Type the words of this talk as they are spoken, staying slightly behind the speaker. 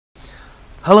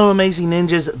Hello amazing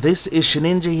ninjas, this is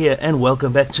Shinninja here and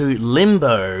welcome back to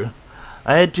Limbo.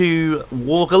 I had to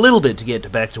walk a little bit to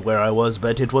get back to where I was,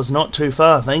 but it was not too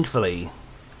far, thankfully.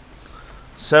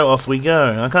 So off we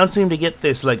go. I can't seem to get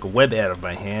this web out of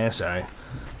my hair, so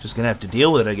just gonna have to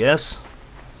deal with it, I guess.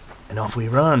 And off we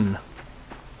run.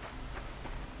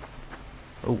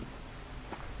 Oh.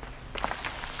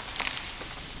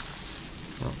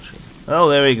 Oh, shit. Oh,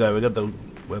 there we go, we got the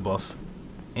web off.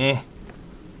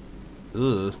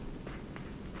 Ugh.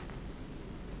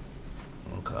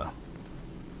 Okay.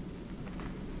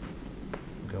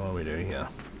 What do we do here?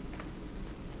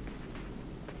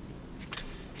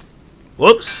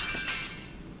 Whoops!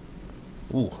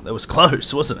 Ooh, that was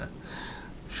close, wasn't it?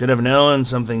 Should have known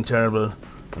something terrible.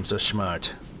 I'm so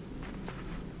smart.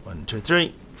 1, 2,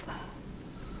 3.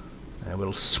 And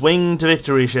we'll swing to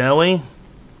victory, shall we?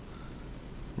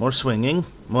 More swinging.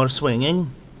 More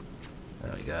swinging.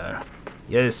 There we go.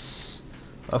 Yes.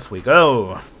 Off we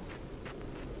go.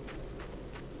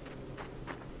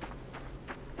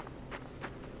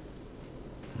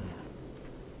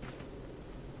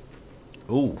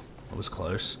 Ooh, that was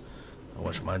close. I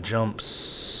watch my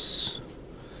jumps.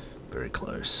 Very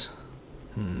close.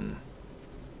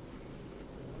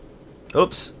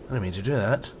 Oops, I didn't mean to do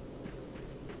that.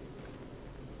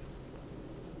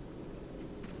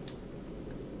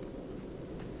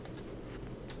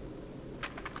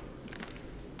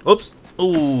 Oops.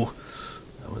 Ooh,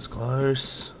 that was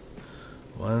close.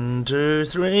 1, 2,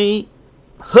 3.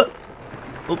 Huh.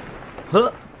 Oh,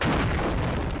 huh.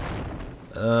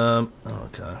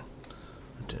 Okay. I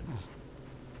did.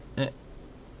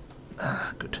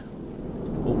 Good.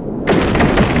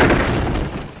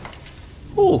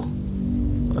 Oh.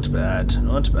 Not bad.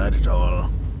 Not bad at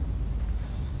all.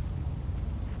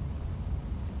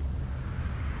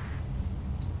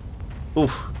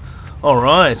 Oof.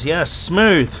 Alright, yes,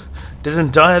 smooth.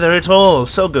 Didn't die there at all.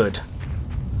 So good.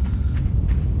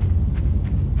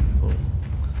 Oh,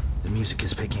 the music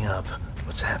is picking up.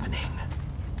 What's happening?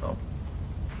 Oh.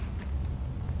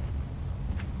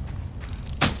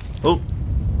 Oh.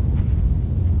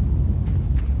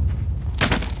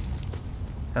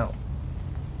 Ow.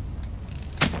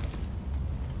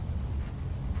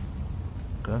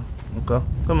 Okay. Okay.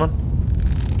 Come on.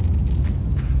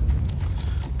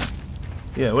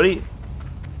 Yeah, what do you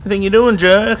think you're doing,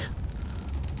 jerk?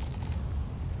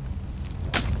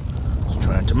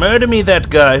 To murder me, that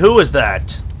guy. Who was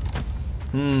that?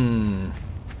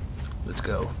 Let's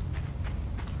go.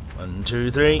 1,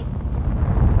 2, 3.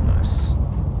 Nice.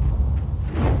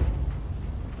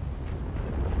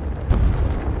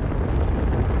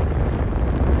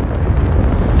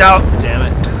 Oh, damn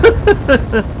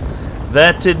it.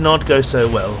 That did not go so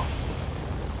well.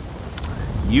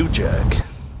 You jerk.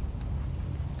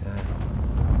 Okay.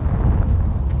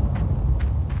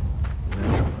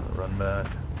 Run back.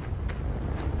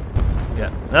 Yeah,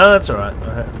 no, that's alright.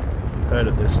 I heard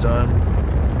it this time.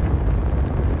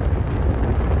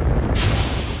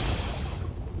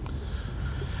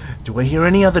 Do I hear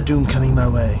any other doom coming my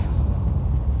way?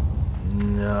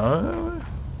 No.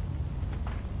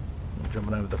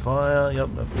 Jumping over the fire. Yep.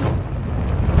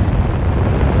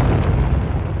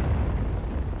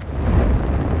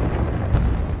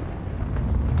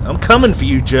 I'm coming for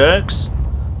you, jerks.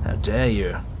 How dare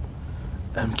you?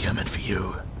 I'm coming for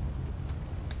you.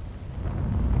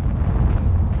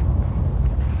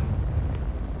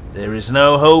 There is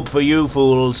no hope for you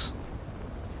fools.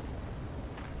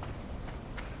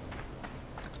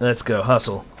 Let's go,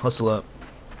 hustle. Hustle up.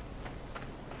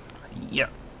 Yeah.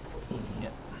 Yeah.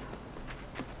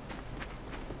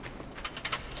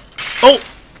 Oh!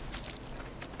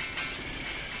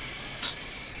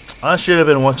 I should have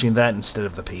been watching that instead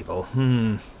of the people.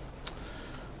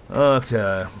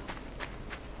 Okay.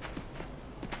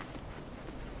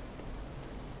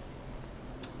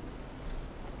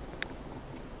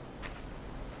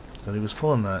 Thought he was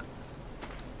pulling that.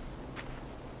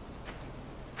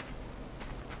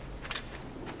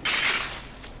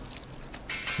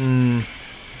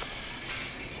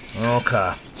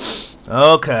 Okay.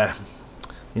 Okay.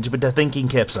 Need to put the thinking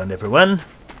caps on, everyone.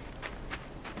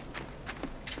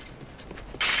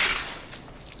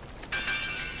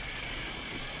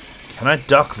 Can I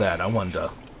duck that, I wonder?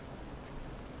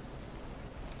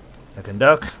 I can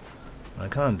duck. I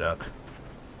can't duck.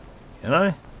 Can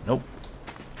I? Nope.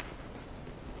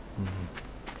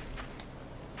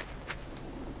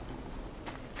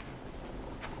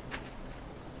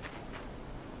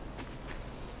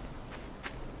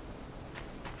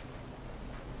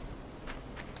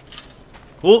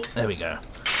 Oh, there we go.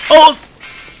 Oh!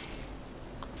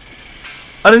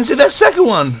 I didn't see that second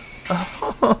one!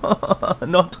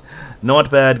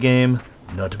 Not bad, game.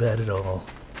 Not bad at all.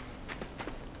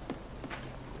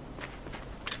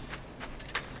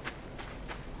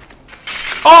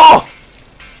 Oh!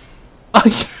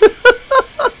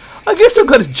 I guess I've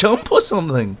got to jump or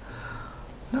something.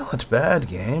 Not bad,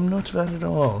 game. Not bad at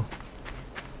all.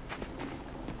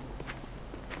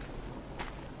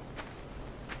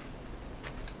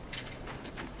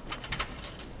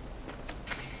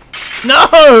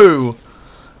 No!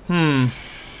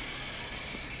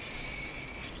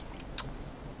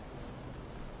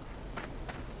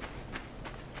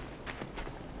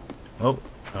 Oh,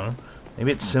 no.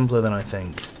 Maybe it's simpler than I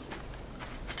think.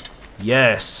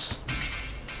 Yes!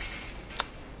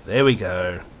 There we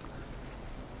go.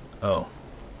 Oh.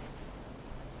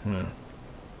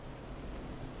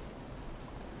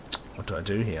 What do I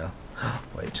do here?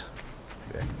 Wait.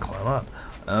 Maybe I can climb up.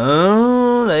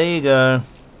 Oh, there you go.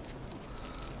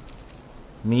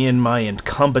 Me and my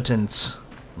incompetence.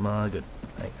 My good.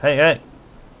 Hey.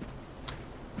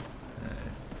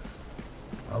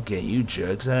 I'll get you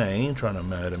jerks, eh? Trying to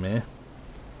murder me.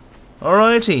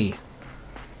 Alrighty.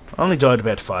 Only died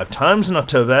about 5 times, not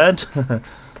too bad.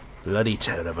 Bloody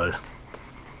terrible.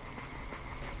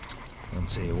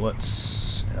 Let's see,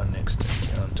 what's our next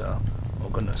encounter? Oh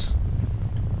goodness.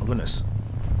 Oh goodness.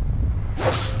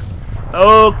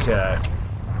 Okay.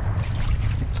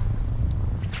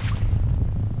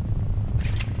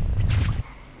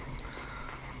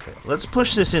 Okay, let's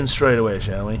push this in straight away,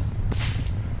 shall we?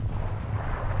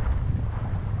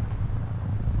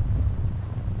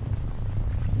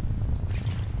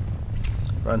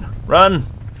 Run, run!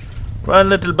 Run,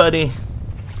 little buddy!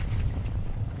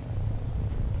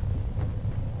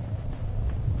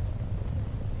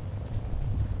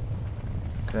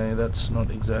 Okay, that's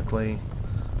not exactly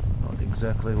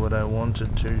what I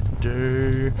wanted to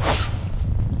do.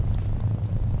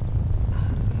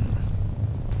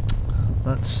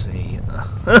 Let's see.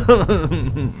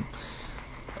 I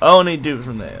only do it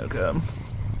from there, okay.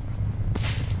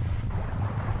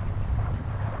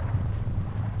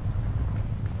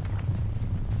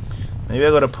 Maybe I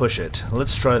gotta push it.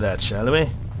 Let's try that, shall we?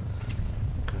 Okay,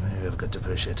 maybe I've got to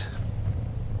push it.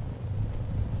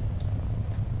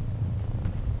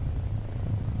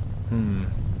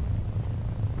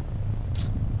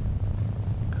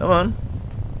 Come on.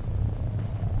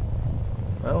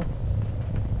 Well.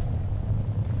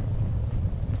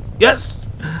 Yes!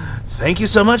 Thank you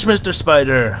so much, Mr.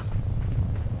 Spider.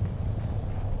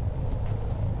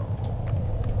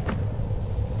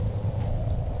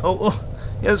 Oh,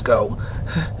 yes, go.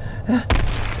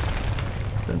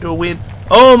 Don't do a weird...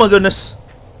 Oh my goodness!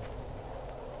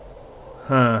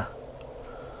 Huh.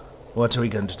 What are we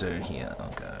going to do here?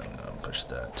 Okay, I'm going to push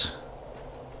that.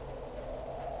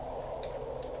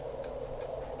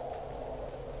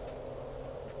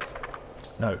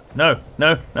 No, no,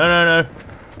 no, no, no, no.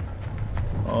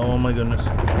 Oh my goodness.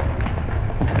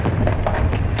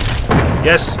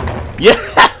 Yes! Yeah!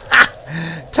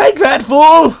 Take that,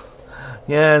 fool!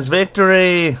 Yes,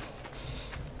 victory!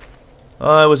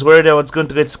 Oh, I was worried I was going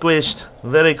to get squished.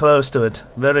 Very close to it.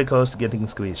 Very close to getting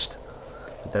squished.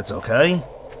 But that's okay.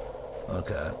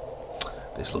 Okay.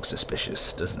 This looks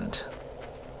suspicious, doesn't it?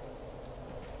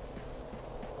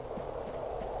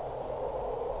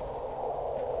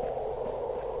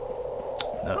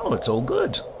 No, it's all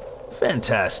good.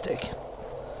 Fantastic.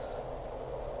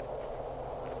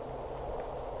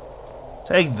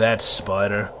 Take that,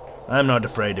 Spider. I'm not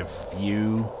afraid of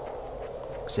you.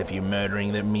 Except you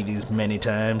murdering me these many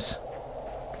times.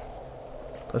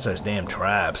 Plus those damn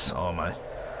traps. Oh my.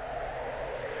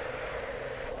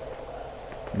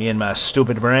 Me and my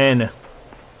stupid brain.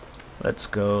 Let's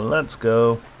go, let's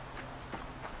go.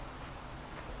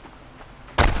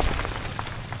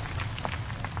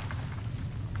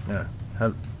 Yeah,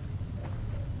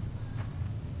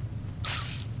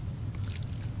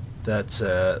 that's,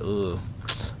 ooh.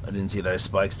 I didn't see those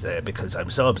spikes there because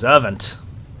I'm so observant.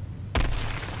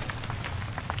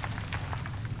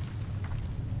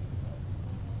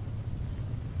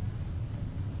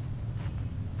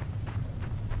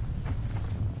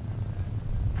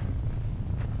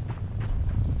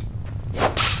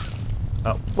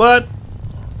 Oh, what?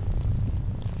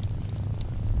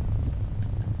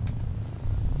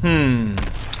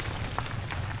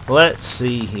 Let's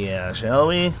see here, shall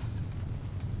we?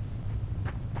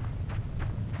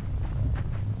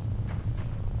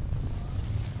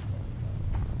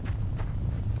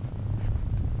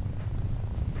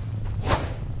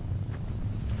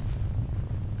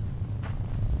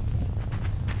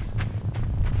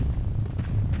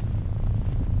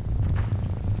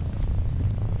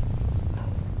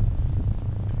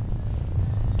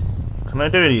 Can I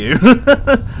do to you?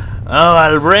 Oh,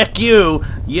 I'll wreck you!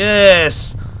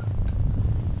 Yes!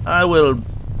 I will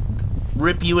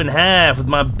rip you in half with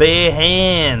my bare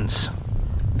hands.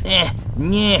 Yeah,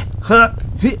 huh,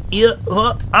 yeah,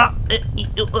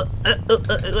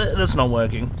 that's not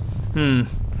working.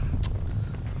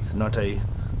 It's not a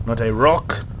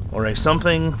rock or a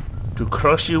something to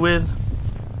crush you with.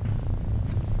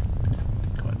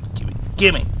 Come on,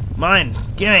 gimme, mine,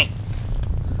 gimme.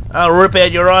 I'll rip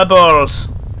out your eyeballs.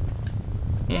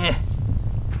 Yeah.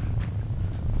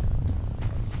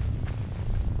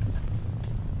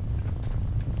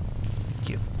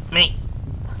 Me.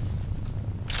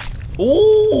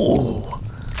 Ooh,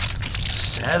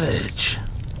 savage.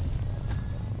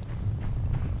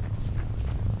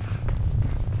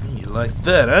 You like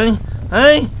that, eh?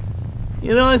 Hey?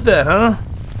 You don't like that, huh?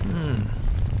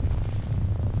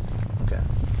 Okay.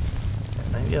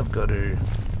 Maybe I've got to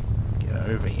get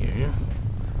over you.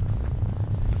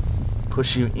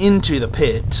 Push you into the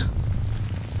pit.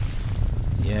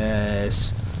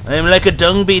 Yes. I am like a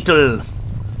dung beetle.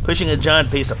 Pushing a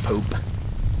giant piece of poop.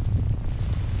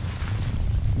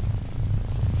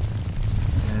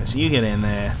 Yes, you get in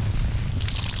there.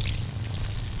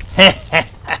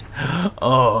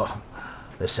 Oh,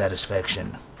 the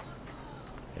satisfaction.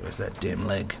 It was that dim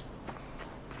leg.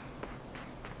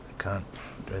 I can't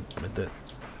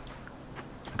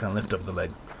lift up the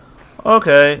leg.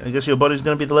 Okay, I guess your body's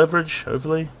gonna be the leverage,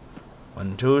 hopefully.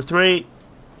 1, 2, 3.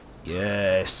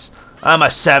 Yes. I'm a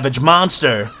savage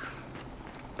monster.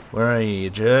 Where are you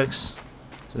jerks?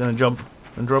 Is it gonna jump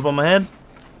and drop on my head?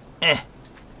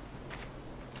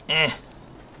 Can't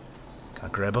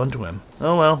grab onto him.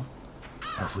 Oh well.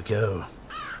 Off we go.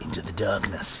 Into the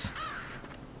darkness.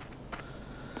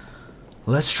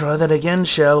 Let's try that again,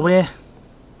 shall we?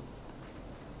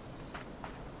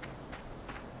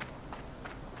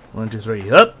 1, 2,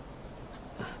 3, up!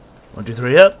 1, 2,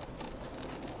 3, up!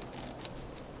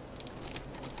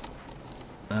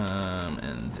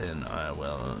 And then I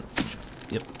will...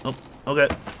 Yep. Oh, okay.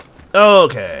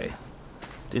 Okay.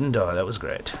 Didn't die, that was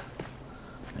great.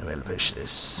 Now we'll push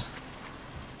this.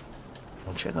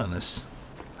 I'll check on this.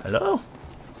 Hello?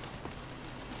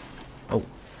 Oh.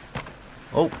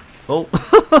 Oh. Oh.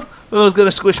 Oh, it was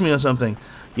gonna squish me or something.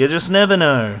 You just never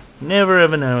know. Never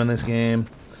ever know in this game.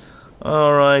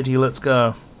 Alrighty, let's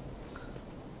go.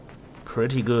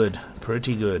 Pretty good.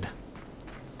 Pretty good.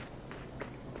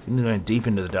 Seems going deep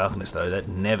into the darkness though. That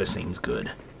never seems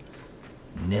good.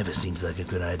 Never seems like a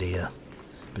good idea.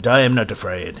 But I am not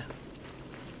afraid.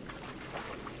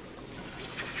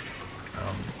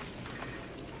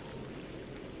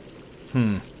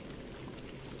 Seems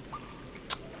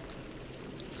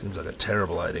like a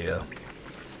terrible idea.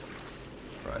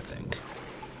 What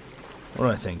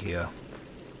do I think here?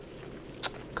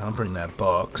 Can't bring that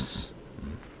box.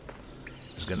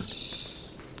 Just gonna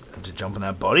have to jump on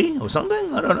that body or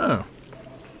something? I don't know.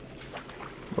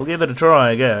 We'll give it a try,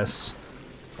 I guess.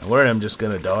 I'm worried I'm just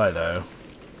gonna die though.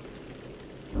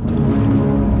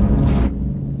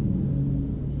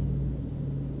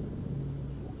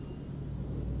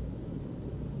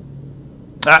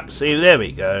 Ah, see, there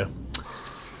we go.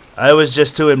 I was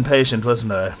just too impatient,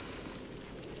 wasn't I?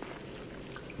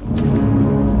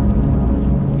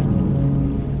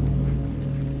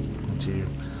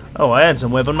 Oh, I had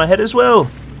some web on my head as well.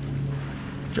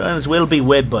 Join as well be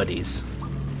web buddies.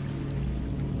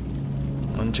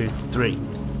 1, 2, 3.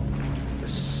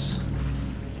 Yes.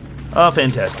 Oh,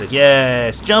 fantastic.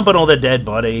 Yes. Jump on all the dead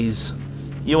bodies.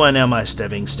 You are now my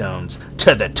stepping stones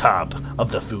to the top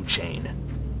of the food chain.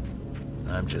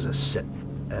 I'm just a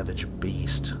savage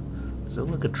beast. Does it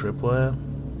look a tripwire?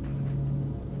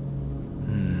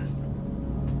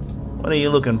 What are you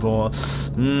looking for?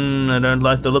 I don't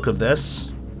like the look of this.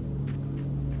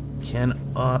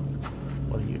 What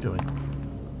are you doing?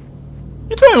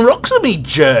 You're throwing rocks at me,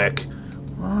 jerk!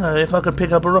 Oh, if I could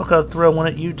pick up a rock, I'd throw one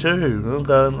at you too.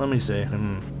 Okay, let me see.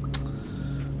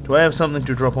 Do I have something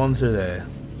to drop onto there?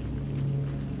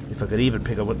 If I could even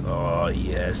pick up one... Oh,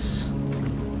 yes.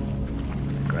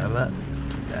 Grab that.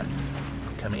 Yeah.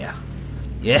 Come here.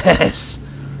 Yes!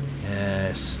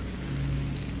 Yes.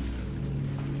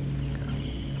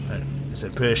 Okay. I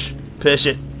said push. Push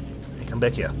it. Hey, come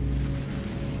back here.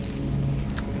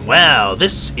 Wow,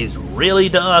 this is really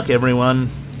dark,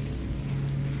 everyone.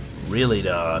 Really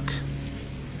dark.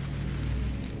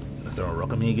 Gonna throw a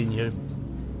rock at me again, you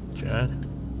jerk.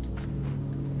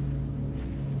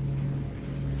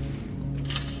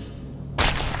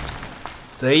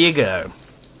 There you go.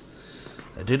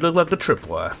 That did look like the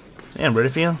tripwire. Yeah, I'm ready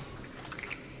for you.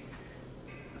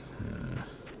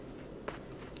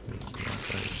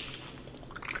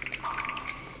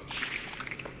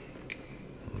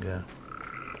 Okay.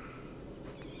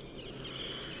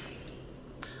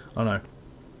 Oh no.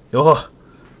 Oh!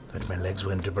 Thought my legs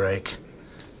went to break.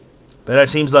 But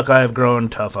it seems like I have grown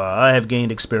tougher. I have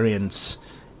gained experience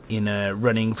in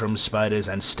running from spiders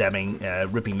and stabbing,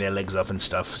 ripping their legs off and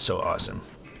stuff. So awesome.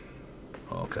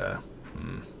 Okay.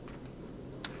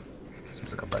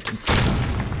 Seems like a button.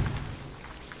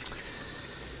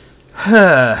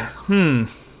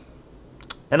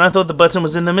 And I thought the button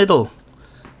was in the middle.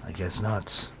 I guess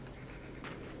not.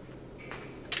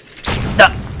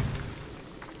 Ah!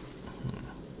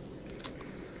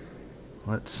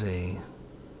 Let's see.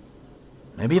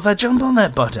 Maybe if I jump on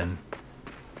that button.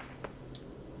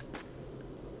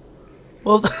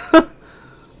 Well,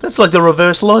 that's like the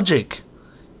reverse logic.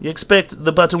 You expect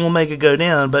the button will make it go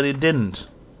down, but it didn't.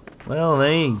 Well,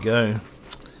 there you go.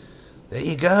 There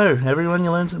you go. Everyone,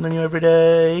 you learn something new every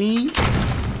day.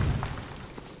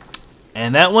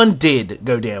 And that one did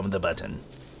go down with the button.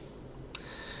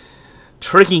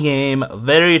 Tricky game.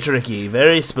 Very tricky.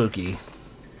 Very spooky.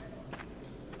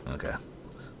 Okay. I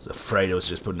was afraid it was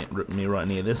just putting me right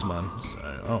near this one.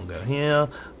 So I'll go here.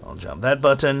 I'll jump that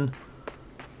button.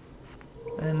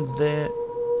 And there...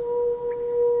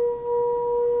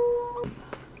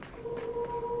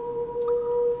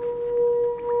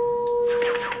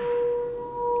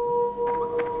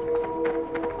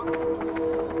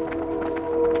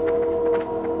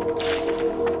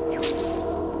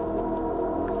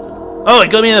 Oh,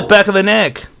 it got me in the back of the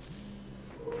neck.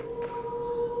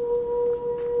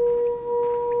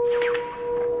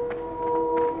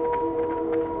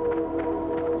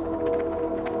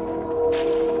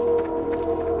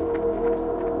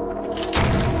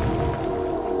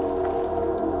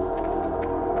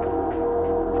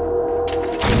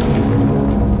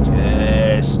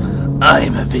 Yes,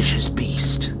 I'm a vicious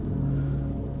beast.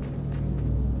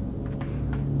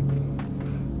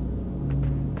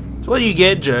 What do you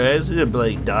get, Joe? It's gonna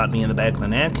like dart me in the back of the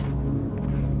neck.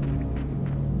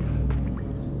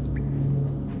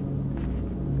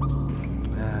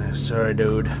 Sorry,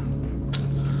 dude.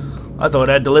 I thought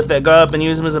I had to lift that guy up and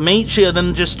use him as a meat shield,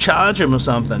 then just charge him or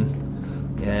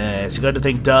something. Yes, you got to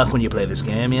think dark when you play this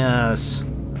game. Yes,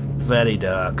 very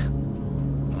dark.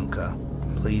 Okay,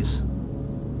 please.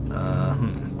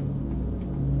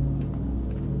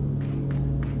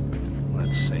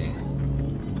 Let's see.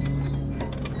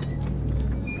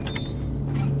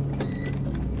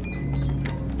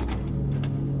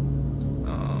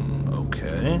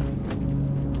 Okay.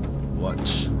 What?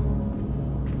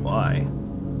 Why?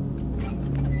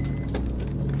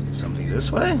 Something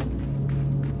this way?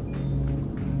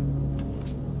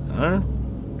 No?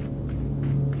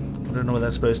 I don't know what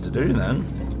that's supposed to do then.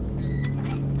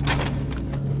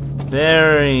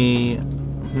 Very...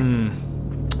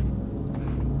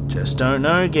 Just don't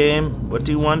know, game. What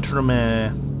do you want from me?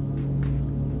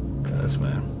 That's way.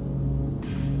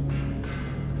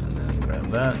 And then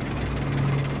grab that.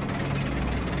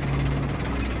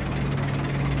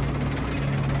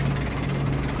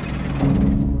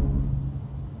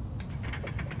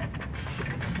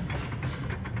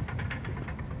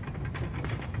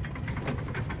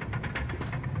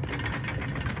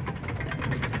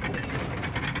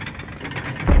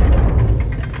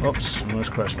 Oops,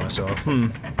 almost crushed myself.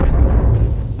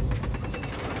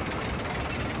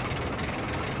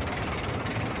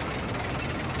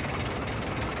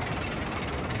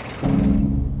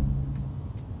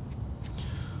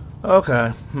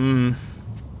 Okay,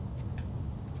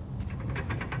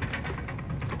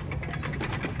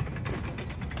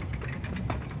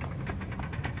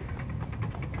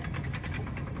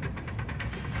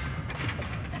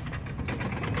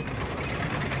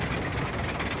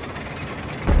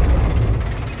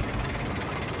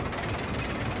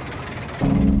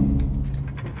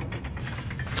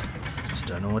 Just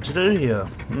don't know what to do here.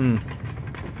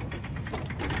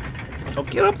 Oh,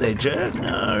 get up there, jerk!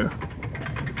 No.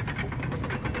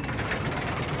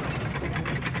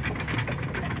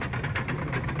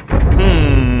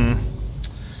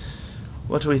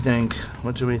 What do we think?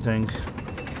 What do we think?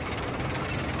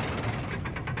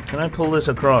 Can I pull this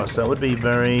across? That would be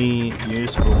very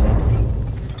useful.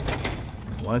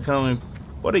 Why can't we...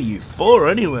 What are you for,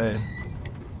 anyway?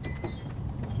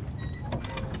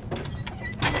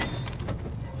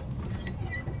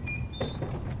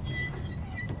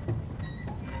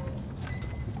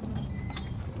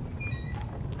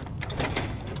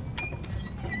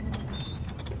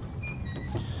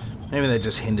 Maybe that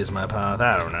just hinders my path.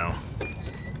 I don't know.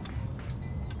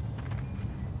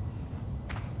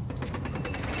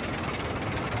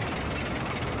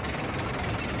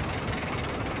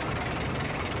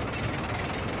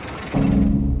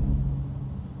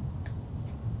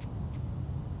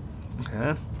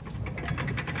 Okay.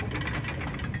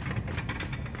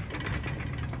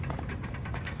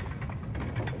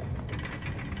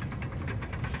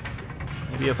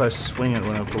 Maybe if I swing it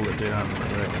when I pull it down,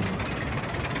 I reckon.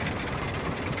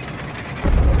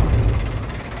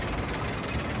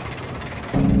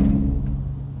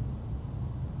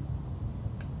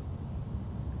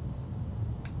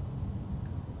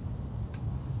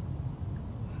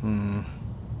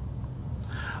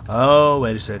 Oh,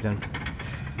 wait a second.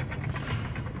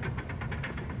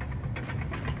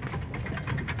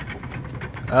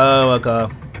 Oh,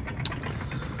 okay.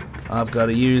 I've got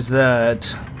to use that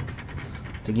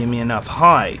to give me enough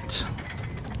height.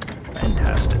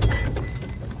 Fantastic.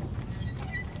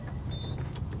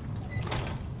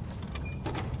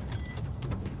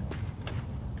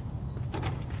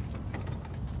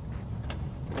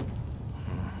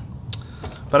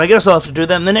 But I guess I'll have to do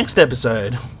that in the next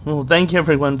episode. Well, thank you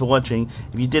everyone for watching.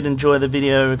 If you did enjoy the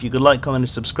video, if you could like, comment and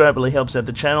subscribe, it really helps out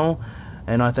the channel.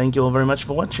 And I thank you all very much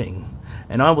for watching.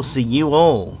 And I will see you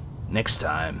all next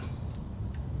time.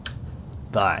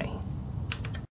 Bye.